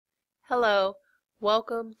Hello,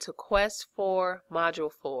 welcome to Quest 4,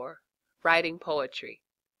 Module 4, Writing Poetry.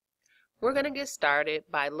 We're going to get started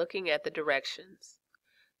by looking at the directions.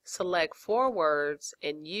 Select 4 words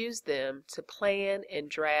and use them to plan and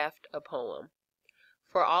draft a poem.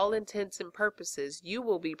 For all intents and purposes, you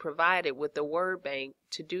will be provided with the word bank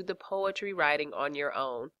to do the poetry writing on your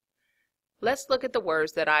own. Let's look at the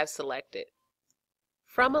words that I've selected.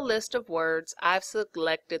 From a list of words, I've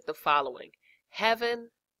selected the following: heaven,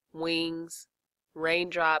 wings,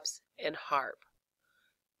 raindrops, and harp.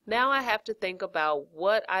 Now I have to think about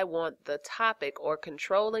what I want the topic or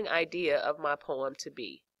controlling idea of my poem to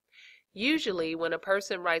be. Usually when a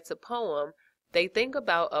person writes a poem, they think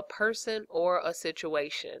about a person or a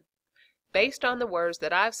situation. Based on the words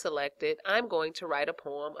that I've selected, I'm going to write a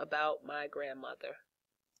poem about my grandmother.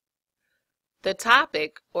 The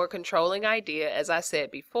topic or controlling idea, as I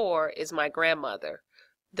said before, is my grandmother.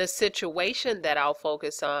 The situation that I'll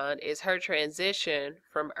focus on is her transition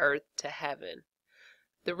from earth to heaven.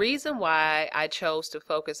 The reason why I chose to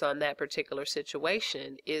focus on that particular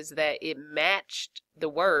situation is that it matched the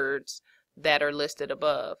words that are listed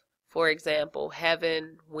above. For example,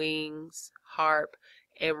 heaven, wings, harp,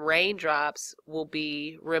 and raindrops will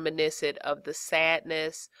be reminiscent of the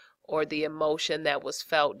sadness or the emotion that was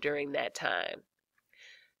felt during that time.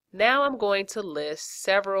 Now I'm going to list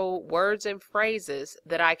several words and phrases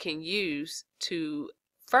that I can use to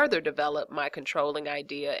further develop my controlling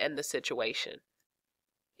idea and the situation.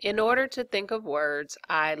 In order to think of words,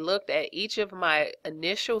 I looked at each of my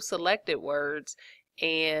initial selected words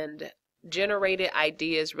and generated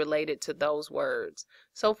ideas related to those words.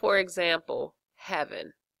 So for example,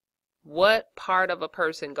 heaven. What part of a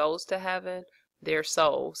person goes to heaven? Their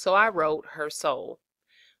soul. So I wrote her soul.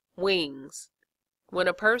 Wings. When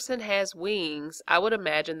a person has wings, I would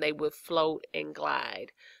imagine they would float and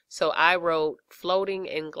glide. So I wrote floating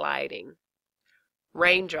and gliding.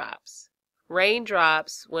 Raindrops.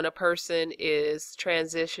 Raindrops, when a person is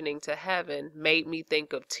transitioning to heaven, made me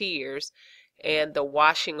think of tears and the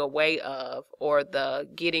washing away of, or the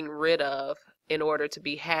getting rid of, in order to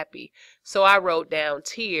be happy. So I wrote down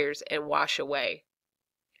tears and wash away.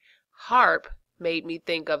 Harp made me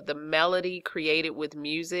think of the melody created with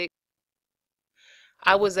music.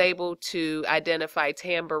 I was able to identify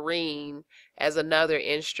tambourine as another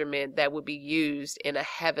instrument that would be used in a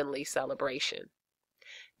heavenly celebration.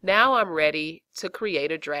 Now I'm ready to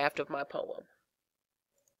create a draft of my poem.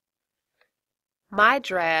 My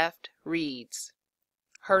draft reads,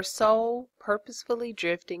 her soul purposefully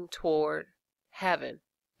drifting toward heaven,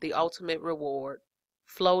 the ultimate reward,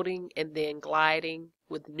 floating and then gliding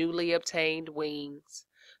with newly obtained wings.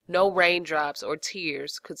 No raindrops or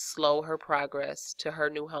tears could slow her progress to her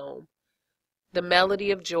new home. The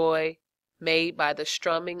melody of joy made by the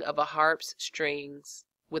strumming of a harp's strings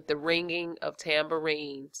with the ringing of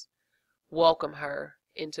tambourines welcome her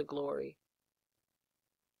into glory.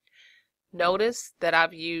 Notice that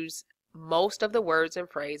I've used most of the words and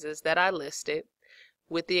phrases that I listed,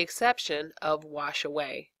 with the exception of wash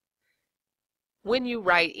away. When you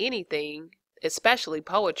write anything, especially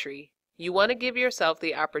poetry, you want to give yourself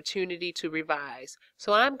the opportunity to revise.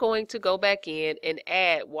 So I'm going to go back in and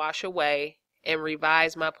add wash away and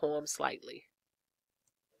revise my poem slightly.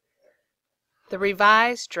 The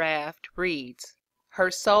revised draft reads,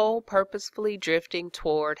 her soul purposefully drifting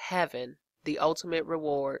toward heaven, the ultimate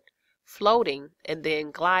reward, floating and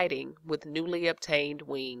then gliding with newly obtained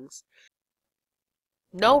wings.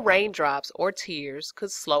 No raindrops or tears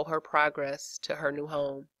could slow her progress to her new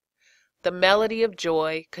home. The melody of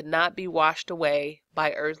joy could not be washed away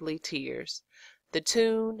by earthly tears. The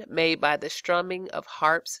tune made by the strumming of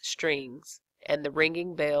harp's strings and the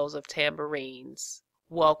ringing bells of tambourines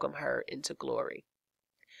welcome her into glory.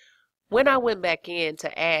 When I went back in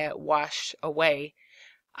to add wash away,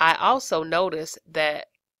 I also noticed that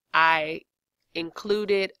I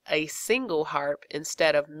included a single harp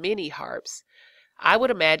instead of many harps. I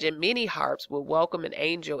would imagine many harps would welcome an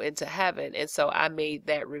angel into heaven, and so I made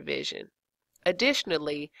that revision.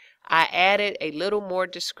 Additionally, I added a little more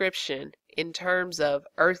description in terms of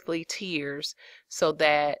earthly tears so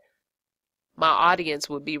that my audience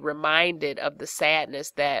would be reminded of the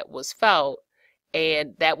sadness that was felt,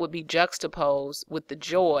 and that would be juxtaposed with the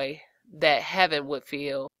joy that heaven would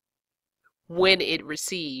feel when it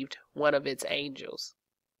received one of its angels.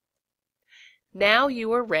 Now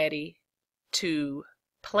you are ready to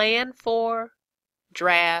plan for,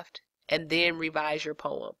 draft, and then revise your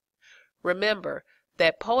poem. Remember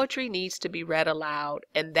that poetry needs to be read aloud,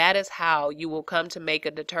 and that is how you will come to make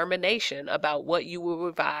a determination about what you will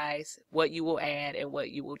revise, what you will add, and what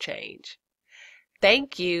you will change.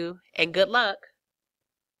 Thank you, and good luck.